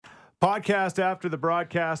Podcast after the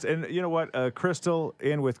broadcast. And you know what? Crystal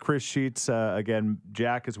in with Chris Sheets. Again,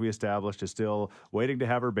 Jack, as we established, is still waiting to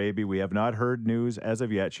have her baby. We have not heard news as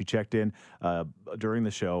of yet. She checked in during the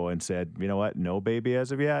show and said, you know what? No baby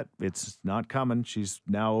as of yet. It's not coming. She's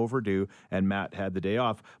now overdue. And Matt had the day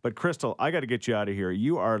off. But Crystal, I got to get you out of here.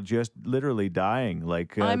 You are just literally dying.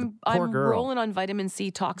 Like I'm poor girl. rolling on vitamin C.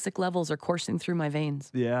 Toxic levels are coursing through my veins.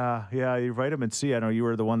 Yeah. Your vitamin C. I know you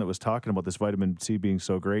were the one that was talking about this vitamin C being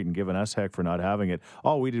so great and giving us heck for not having it.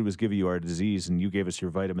 All we did was give you our disease, and you gave us your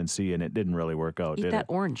vitamin C, and it didn't really work out, Eat did that it?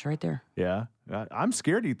 orange right there. Yeah. I'm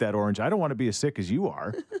scared to eat that orange. I don't want to be as sick as you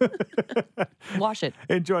are. Wash it.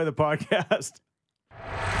 Enjoy the podcast.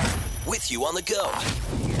 With you on the go.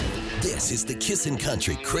 This is the Kissin'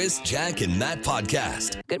 Country Chris, Jack, and Matt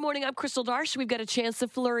podcast. Good morning. I'm Crystal Darsh. We've got a chance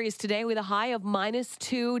of flurries today with a high of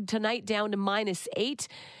 -2. Tonight down to -8.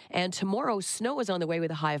 And tomorrow, snow is on the way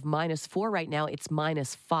with a high of -4. Right now, it's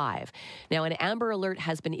 -5. Now, an amber alert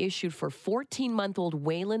has been issued for 14-month-old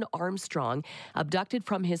Waylon Armstrong, abducted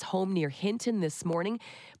from his home near Hinton this morning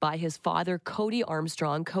by his father, Cody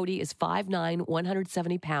Armstrong. Cody is 5'9",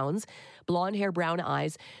 170 pounds, blonde hair, brown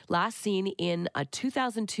eyes. Last seen in a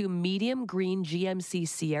 2002 medium green GMC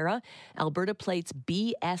Sierra, Alberta plates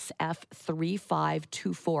BSF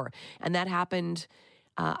 3524. And that happened,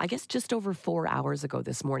 I guess, just over 4 hours ago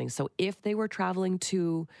this morning. So if they were traveling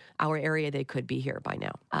to our area, they could be here by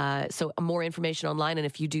now. So more information online. And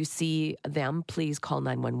if you do see them, please call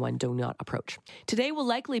 911. Do not approach. Today will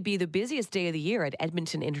likely be the busiest day of the year at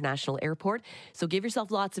Edmonton International Airport. So give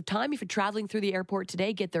yourself lots of time. If you're traveling through the airport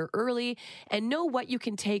today, get there early and know what you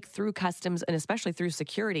can take through customs and especially through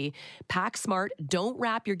security. Pack smart. Don't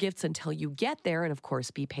wrap your gifts until you get there. And of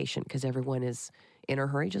course, be patient because everyone is in a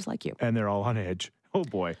hurry just like you. And they're all on edge. Oh,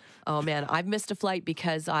 boy. Oh, man. I've missed a flight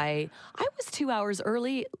because I was 2 hours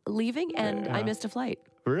early leaving and I missed a flight.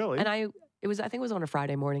 Really? And I think it was on a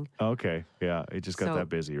Friday morning. Okay. Yeah. It just got that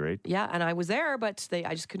busy, right? Yeah. And I was there, but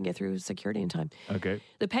I just couldn't get through security in time. Okay.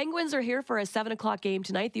 The Penguins are here for a 7 o'clock game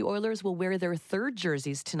tonight. The Oilers will wear their third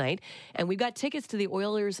jerseys tonight. And we've got tickets to the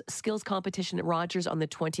Oilers skills competition at Rogers on the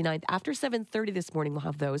 29th. After 7:30 this morning, we'll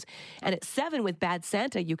have those. And at 7 with Bad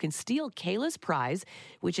Santa, you can steal Kayla's prize,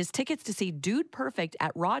 which is tickets to see Dude Perfect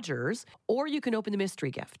at Rogers, or you can open the mystery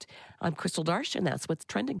gift. I'm Crystal Darsh, and that's what's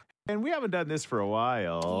trending. And we haven't done this for a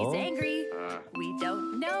while. He's angry. We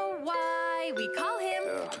don't know why. We call him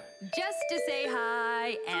just to say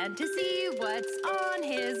hi and to see what's on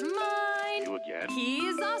his mind. You again?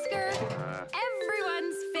 He's Oscar,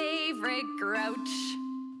 everyone's favorite grouch.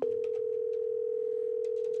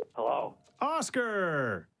 Hello?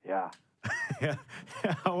 Oscar! Yeah,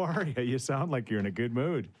 How are you? You sound like you're in a good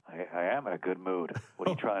mood. I am in a good mood. What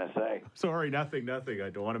are you trying to say? Sorry, nothing. I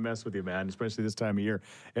don't want to mess with you, man, especially this time of year.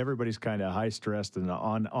 Everybody's kind of high-stressed and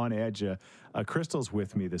on edge. Crystal's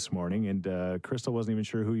with me this morning, and Crystal wasn't even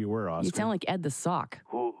sure who you were, Oscar. You sound like Ed the Sock.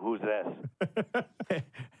 Who's this?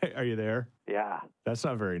 Are you there? Yeah. That's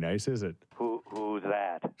not very nice, is it? Who's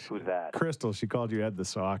that? Who's that? Crystal, she called you Ed the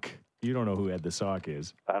Sock. You don't know who Ed the Sock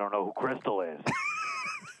is. I don't know who Crystal is.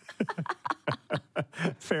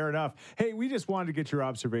 Fair enough. Hey, we just wanted to get your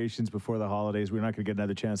observations before the holidays. We're not going to get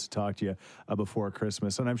another chance to talk to you before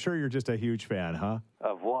Christmas. And I'm sure you're just a huge fan, huh?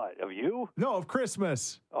 Of what? Of you? No, of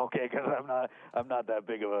Christmas. Okay, because I'm not that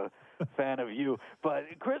big of a fan of you. But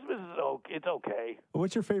Christmas is it's okay.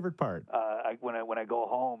 What's your favorite part? When I go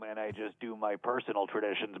home and I just do my personal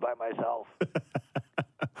traditions by myself.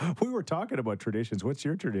 We were talking about traditions. What's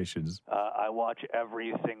your traditions? I watch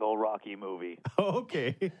every single Rocky movie.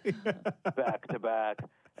 Okay. Back to back.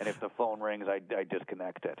 And if the phone rings, I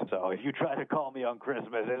disconnect it. So if you try to call me on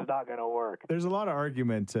Christmas, it's not going to work. There's a lot of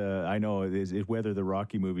argument, I know, is whether the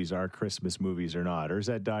Rocky movies are Christmas movies or not. Or is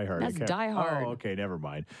that Die Hard? That's Die Hard. Oh, okay, never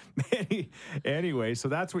mind. Anyway, so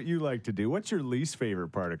that's what you like to do. What's your least favorite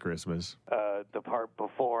part of Christmas? The part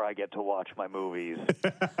before I get to watch my movies.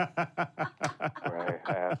 Where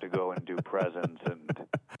I have to go and do presents and...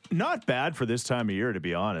 Not bad for this time of year, to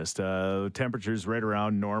be honest. Temperature's right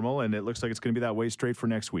around normal, and it looks like it's going to be that way straight for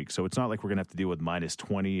next week. So it's not like we're going to have to deal with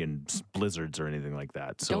 -20 and blizzards or anything like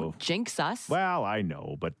that. So Don't jinx us. Well, I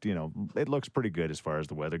know, but, it looks pretty good as far as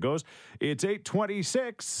the weather goes. It's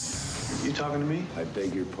 8:26. You talking to me? I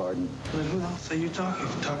beg your pardon. Then who else are you talking?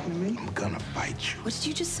 You talking to me? I'm gonna bite you. What did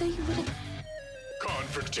you just say, you little...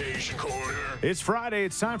 Confrontation Corner. It's Friday.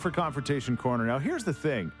 It's time for Confrontation Corner. Now, here's the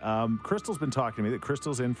thing. Crystal's been talking to me that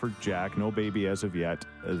Crystal's in for Jack. No baby as of yet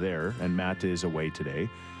there, and Matt is away today.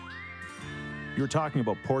 You were talking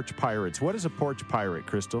about porch pirates. What is a porch pirate,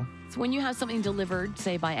 Crystal? It's when you have something delivered,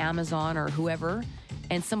 say by Amazon or whoever,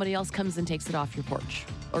 and somebody else comes and takes it off your porch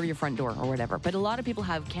or your front door or whatever. But a lot of people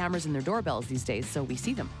have cameras in their doorbells these days, so we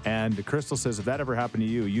see them. And Crystal says if that ever happened to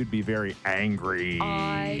you, you'd be very angry.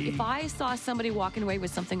 If I saw somebody walking away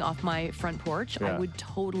with something off my front porch, I would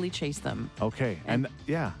totally chase them. Okay. And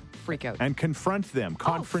yeah. Freak out. And confront them.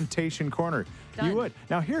 Confrontation corner. Done. You would.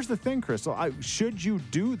 Now, here's the thing, Crystal. Should you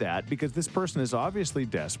do that? Because this person is obviously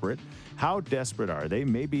desperate. How desperate are they?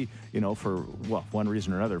 Maybe, for, one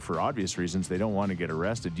reason or another, for obvious reasons, they don't want to get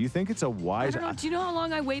arrested. Do you think it's a wise... I don't know. Do you know how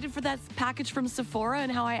long I waited for that package from Sephora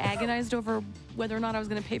and how I agonized over whether or not I was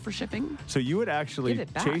going to pay for shipping? So you would actually Give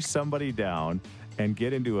it back. chase somebody down and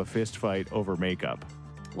get into a fist fight over makeup?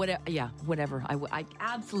 Whatever. I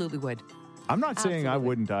absolutely would. I'm not saying I Absolutely.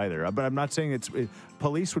 wouldn't either, but I'm not saying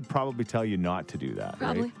police would probably tell you not to do that,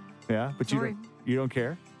 Probably. right? Yeah, but Sorry. you don't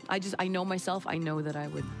care? I know myself. I know that I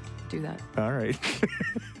would do that. All right.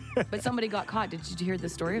 But somebody got caught. Did you hear the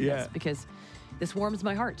story of Yeah. this? Because this warms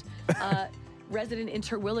my heart. Resident in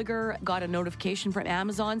Terwilliger got a notification from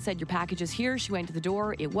Amazon, said your package is here. She went to the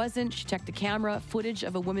door. It wasn't. She checked the camera footage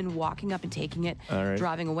of a woman walking up and taking it, All right.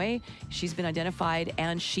 driving away. She's been identified,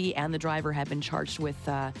 and she and the driver have been charged with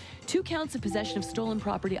 2 counts of possession of stolen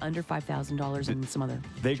property under $5,000 and some other.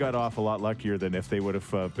 They got off a lot luckier than if they would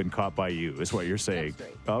have been caught by you, is what you're saying.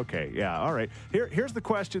 That's Okay, yeah, all right. Here's the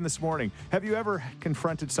question this morning. Have you ever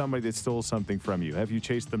confronted somebody that stole something from you? Have you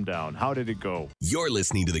chased them down? How did it go? You're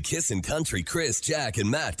listening to the Kissin' Country Chris, Jack, and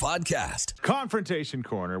Matt podcast. Confrontation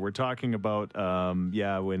Corner. We're talking about,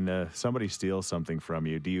 when somebody steals something from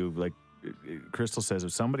you, do you, like Crystal says,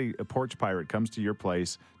 if a porch pirate comes to your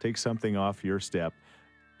place, takes something off your step,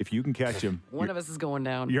 if you can catch him, One of us is going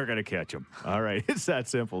down. you're going to catch him. All right. It's that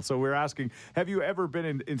simple. So we're asking, have you ever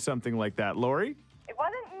been in something like that? Lori? It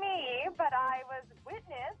wasn't me, but I was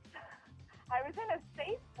witness. I was in a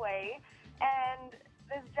Safeway, and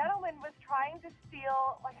this gentleman was trying to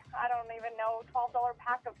steal, I don't even know, $12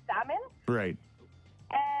 pack of salmon. Right.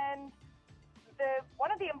 And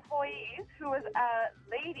one of the employees, who was a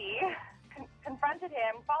lady, confronted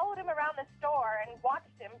him, followed him around the store, and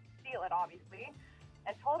watched him steal it, obviously,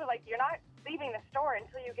 and told her, you're not leaving the store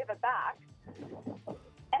until you give it back.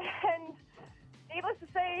 And needless to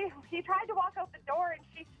say, he tried to walk out the door, and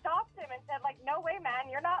she stopped him and said, no way,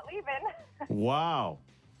 man, you're not leaving. Wow.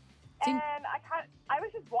 And I was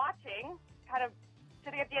just watching, kind of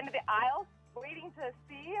sitting at the end of the aisle, waiting to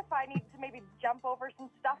see if I need to maybe jump over some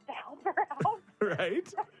stuff to help her out. Right.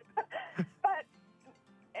 But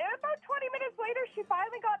about 20 minutes later, she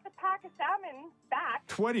finally got the pack of salmon back.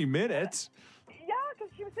 20 minutes? Yeah, because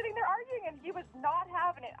she was sitting there arguing, and he was not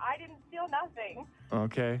having it. I didn't steal nothing.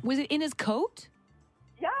 Okay. Was it in his coat?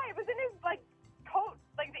 Yeah, it was in his, coat,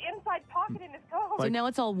 the inside pocket in his coat. So now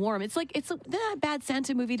it's all warm. It's that Bad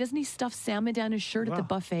Santa movie. Doesn't he stuff salmon down his shirt at the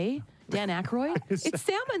buffet? Dan Aykroyd? It's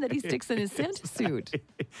salmon that he sticks in his Santa suit.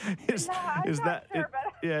 Is I'm not that sure,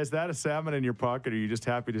 but... is that a salmon in your pocket, or are you just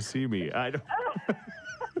happy to see me? I don't.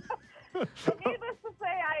 Needless to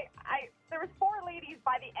say, there was 4 ladies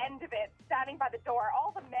by the end of it standing by the door.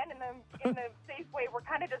 All the men in the Safeway were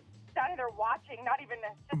kind of just standing there watching, not even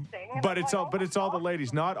assisting. And But I'm it's like, all oh but my it's all the God.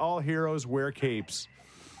 ladies. Not all heroes wear capes.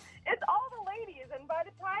 It's all the ladies, and by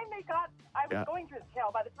the time I was going through the tail.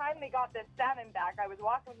 By the time they got the salmon back, I was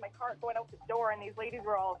walking with my cart going out the door, and these ladies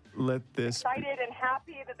were all Let this excited and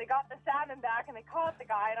happy that they got the salmon back, and they caught the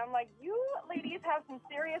guy. And I'm like, you ladies have some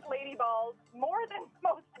serious lady balls, more than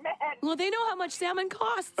most men. Well, they know how much salmon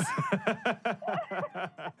costs.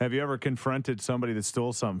 Have you ever confronted somebody that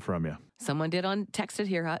stole something from you? Someone did texted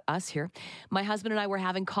here, us here. My husband and I were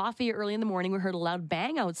having coffee early in the morning. We heard a loud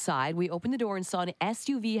bang outside. We opened the door and saw an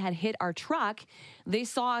SUV had hit our truck. They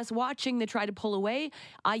saw us watching. They tried to pull away.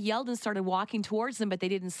 I yelled and started walking towards them, but they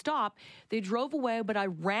didn't stop. They drove away, but I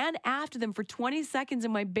ran after them for 20 seconds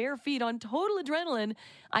in my bare feet on total adrenaline.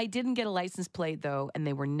 I didn't get a license plate, though, and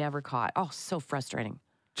they were never caught. Oh, so frustrating.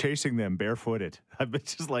 Chasing them barefooted. I've been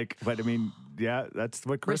just but I mean, yeah, that's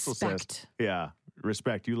what Crystal says. Respect. Yeah,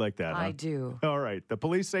 respect. You like that, huh? I do. All right. The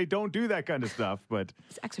police say don't do that kind of stuff, but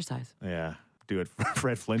It's exercise. yeah, do it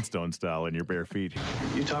Fred Flintstone style in your bare feet.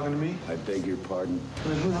 You talking to me? I beg your pardon.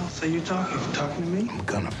 Then who else are you talking? Talking to me? I'm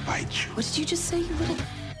gonna bite you. What did you just say, you little...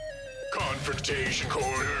 Confrontation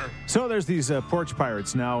Corner. So there's these porch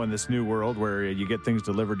pirates now in this new world where you get things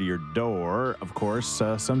delivered to your door. Of course,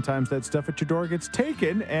 sometimes that stuff at your door gets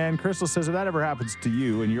taken. And Crystal says if that ever happens to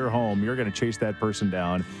you in your home, you're going to chase that person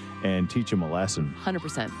down and teach them a lesson.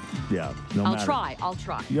 100%. Yeah. I'll try.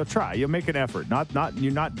 You'll try. You'll make an effort.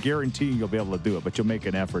 You're not guaranteeing you'll be able to do it, but you'll make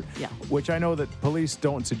an effort. Yeah. Which I know that police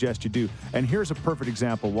don't suggest you do. And here's a perfect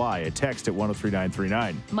example why. A text at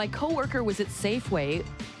 103939. My coworker was at Safeway.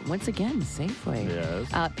 Once again, Safeway.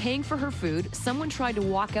 Yes. Paying for her food. Someone tried to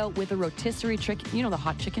walk out with a rotisserie chicken. You know, the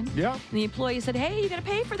hot chicken? Yeah. And the employee said, hey, you got to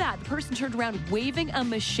pay for that. The person turned around waving a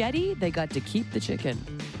machete. They got to keep the chicken.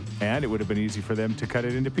 And it would have been easy for them to cut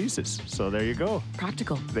it into pieces. So there you go.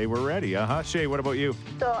 Practical. They were ready. Shay, what about you?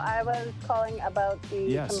 So I was calling about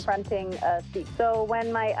the confronting thief. So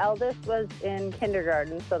when my eldest was in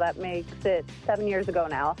kindergarten, so that makes it 7 years ago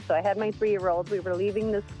now. So I had my 3-year-old. We were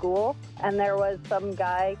leaving the school, and there was some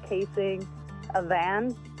guy casing a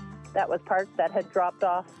van that was parked that had dropped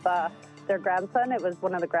off their grandson. It was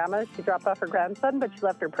one of the grandmas. She dropped off her grandson, but she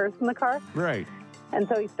left her purse in the car. Right. And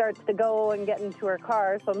so he starts to go and get into her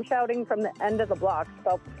car. So I'm shouting from the end of the block,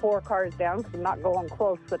 about 4 cars down, because I'm not going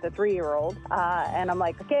close with a 3-year-old. And I'm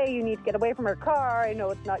like, okay, you need to get away from her car. I know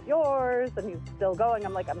it's not yours. And he's still going.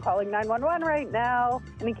 I'm like, I'm calling 911 right now.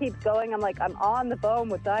 And he keeps going. I'm like, I'm on the phone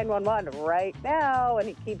with 911 right now. And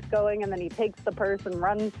he keeps going. And then he takes the purse and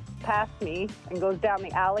runs past me and goes down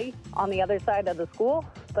the alley on the other side of the school.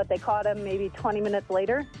 But they caught him maybe 20 minutes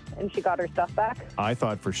later, and she got her stuff back. I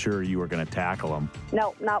thought for sure you were going to tackle him.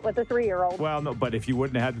 No, not with a 3-year-old. Well, no, but if you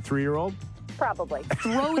wouldn't have had the 3-year-old? Probably.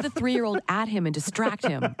 Throw the 3-year-old at him and distract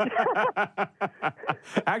him.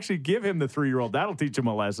 Actually, give him the 3-year-old. That'll teach him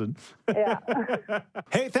a lesson. Yeah.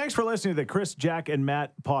 Hey, thanks for listening to the Chris, Jack, and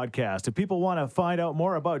Matt podcast. If people want to find out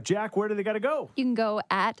more about Jack, where do they got to go? You can go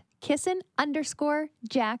at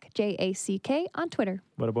kissin_Jack, Jack, on Twitter.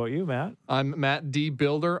 What about you, Matt? I'm Matt D.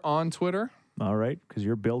 Builder on Twitter. All right, because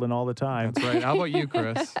you're building all the time. That's right. How about you,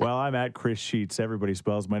 Chris? Well, I'm at Chris Sheets. Everybody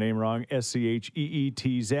spells my name wrong,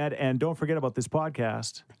 SCHEETZ. And don't forget about this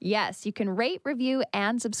podcast. Yes, you can rate, review,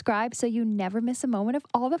 and subscribe so you never miss a moment of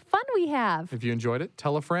all the fun we have. If you enjoyed it,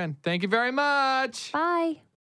 tell a friend. Thank you very much. Bye.